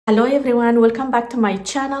Hello everyone, welcome back to my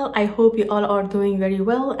channel. I hope you all are doing very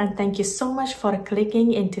well and thank you so much for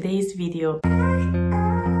clicking in today's video.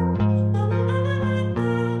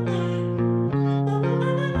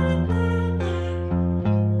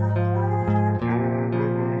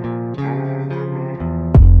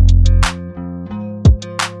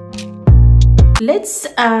 Let's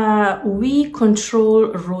we control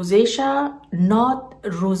rosacea, not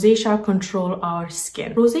rosacea control our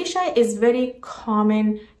skin. Rosacea is very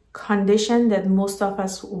common condition that most of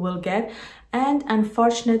us will get, and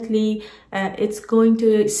unfortunately it's going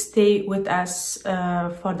to stay with us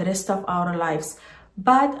for the rest of our lives.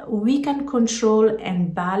 But we can control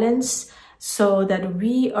and balance so that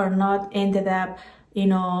we are not ended up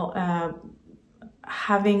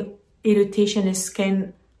having irritation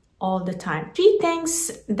skin all the time. Three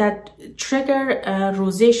things that trigger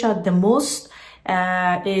rosacea the most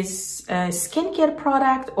is skincare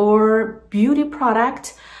product or beauty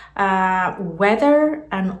product, weather,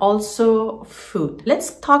 and also food.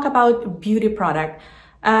 Let's talk about beauty product.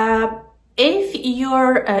 If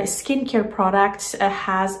your skincare product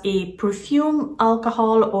has a perfume,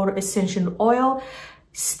 alcohol, or essential oil,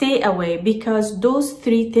 stay away, because those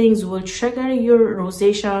three things will trigger your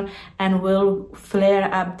rosacea and will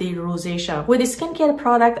flare up the rosacea. With a skincare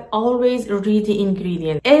product, always read the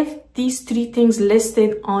ingredient. If these three things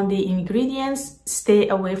listed on the ingredients, stay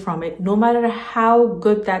away from it, no matter how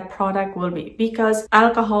good that product will be, because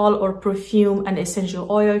alcohol or perfume and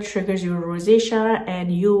essential oil triggers your rosacea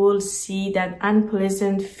and you will see that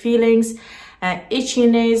unpleasant feelings,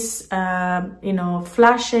 itchiness,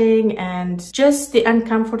 flashing, and just the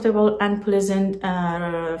uncomfortable, unpleasant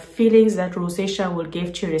feelings that rosacea will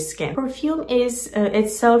give to your skin. Perfume is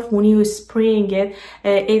itself, when you spraying it,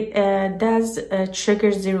 it does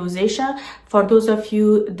triggers the rosacea. For those of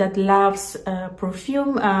you that loves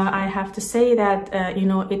perfume, I have to say that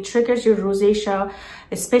it triggers your rosacea,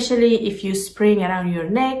 especially if you spraying around your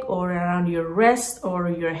neck or around your wrist or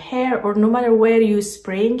your hair, or no matter where you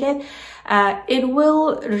spraying it. It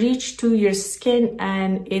will reach to your skin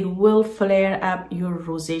and it will flare up your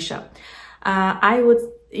rosacea. I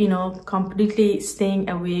would completely staying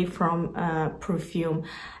away from perfume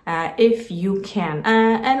if you can.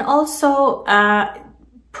 And also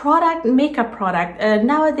makeup product.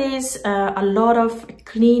 Nowadays a lot of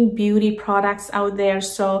clean beauty products out there,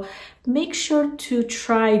 so make sure to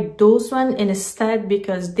try those one instead,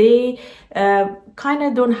 because they kind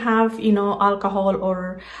of don't have alcohol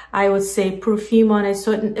or I would say perfume on it,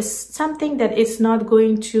 so it's something that is not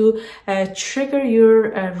going to trigger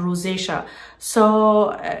your rosacea.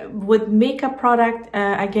 So with makeup product,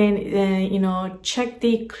 again, check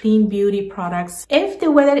the clean beauty products. If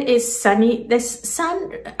the weather is sunny, the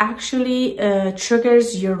sun actually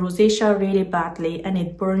triggers your rosacea really badly and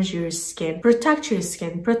it burns your skin. Protect your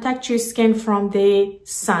skin from the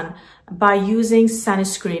sun by using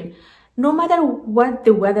sunscreen. No matter what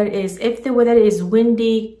the weather is, if the weather is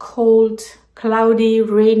windy, cold, cloudy,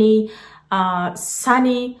 rainy,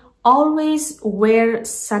 sunny, always wear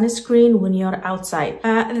sunscreen when you're outside.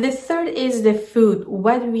 The third is the food,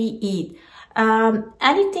 what we eat.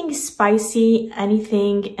 Anything spicy,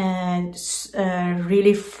 anything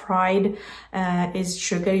really fried is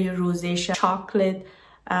trigger your rosacea. Chocolate,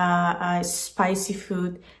 spicy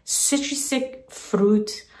food, citrusy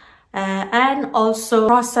fruit, and also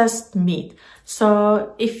processed meat.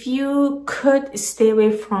 So if you could stay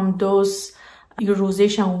away from those, your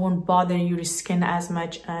rosacea won't bother your skin as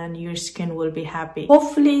much and your skin will be happy.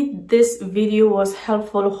 Hopefully this video was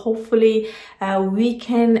helpful. Hopefully we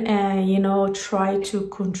can try to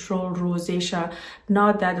control rosacea,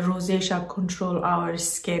 not that rosacea control our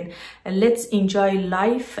skin. Let's enjoy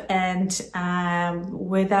life and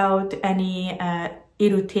without any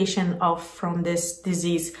irritation from this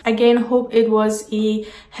disease. Again, hope it was a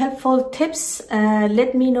helpful tips.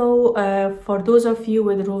 Let me know for those of you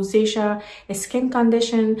with rosacea skin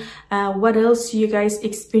condition, what else you guys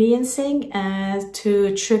experiencing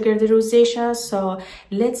to trigger the rosacea. So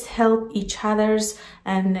let's help each others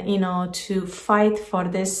and to fight for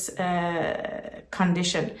this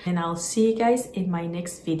condition. And I'll see you guys in my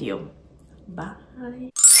next video.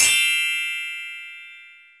 Bye.